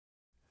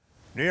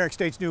New York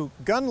State's new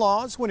gun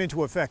laws went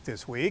into effect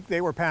this week. They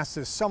were passed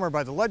this summer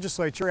by the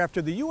legislature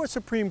after the U.S.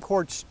 Supreme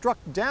Court struck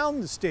down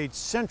the state's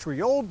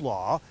century-old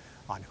law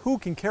on who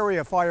can carry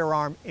a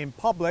firearm in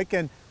public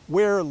and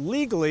where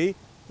legally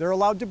they're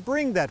allowed to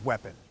bring that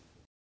weapon.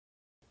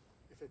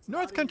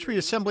 North Country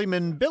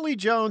Assemblyman Billy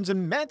Jones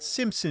and Matt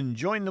Simpson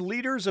joined the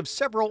leaders of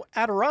several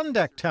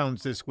Adirondack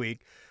towns this week,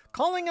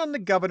 calling on the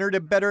governor to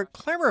better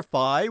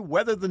clarify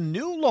whether the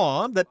new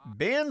law that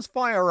bans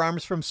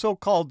firearms from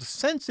so-called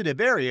sensitive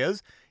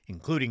areas,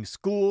 including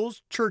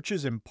schools,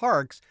 churches, and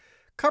parks,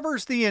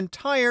 covers the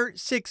entire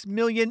 6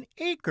 million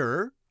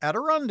acre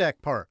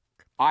Adirondack Park.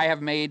 I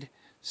have made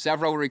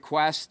several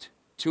requests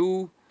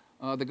to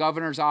the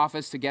governor's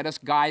office to get us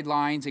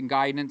guidelines and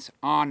guidance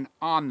on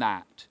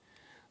that.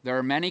 There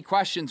are many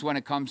questions when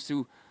it comes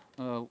to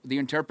the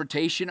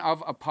interpretation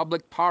of a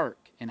public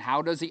park, and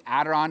how does the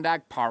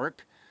Adirondack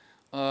Park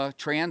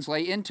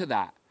translate into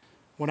that.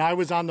 When I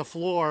was on the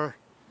floor,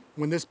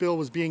 when this bill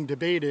was being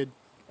debated,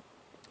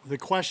 the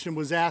question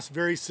was asked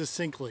very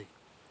succinctly.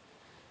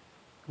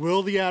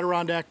 Will the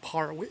Adirondack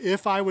Park,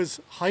 if I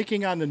was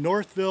hiking on the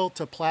Northville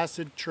to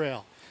Placid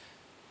Trail,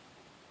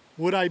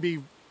 would I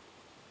be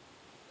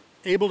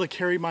able to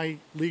carry my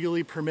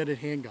legally permitted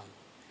handgun?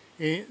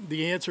 And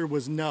the answer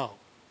was no.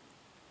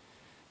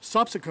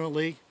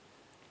 Subsequently,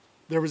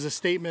 there was a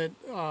statement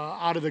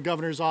out of the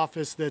governor's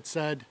office that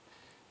said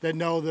that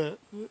no,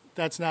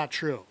 that's not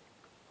true.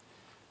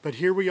 But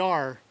here we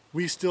are,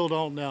 we still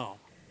don't know.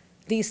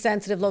 These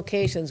sensitive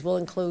locations will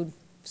include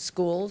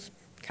schools,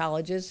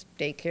 colleges,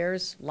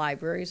 daycares,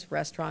 libraries,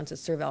 restaurants that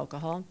serve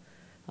alcohol,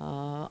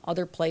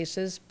 other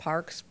places,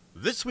 parks.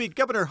 This week,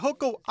 Governor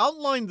Hochul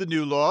outlined the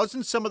new laws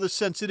in some of the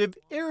sensitive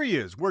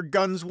areas where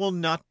guns will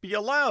not be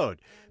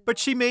allowed, but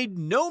she made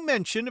no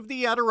mention of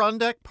the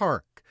Adirondack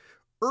Park.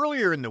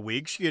 Earlier in the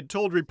week, she had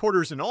told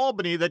reporters in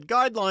Albany that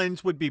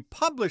guidelines would be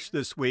published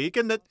this week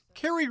and that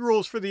carry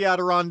rules for the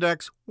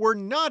Adirondacks were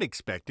not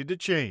expected to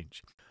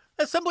change.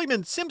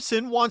 Assemblyman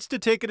Simpson wants to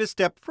take it a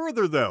step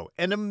further, though,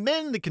 and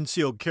amend the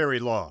concealed carry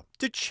law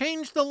to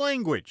change the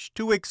language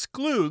to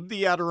exclude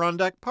the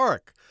Adirondack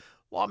Park.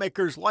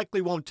 Lawmakers likely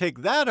won't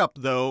take that up,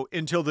 though,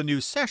 until the new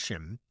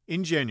session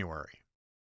in January.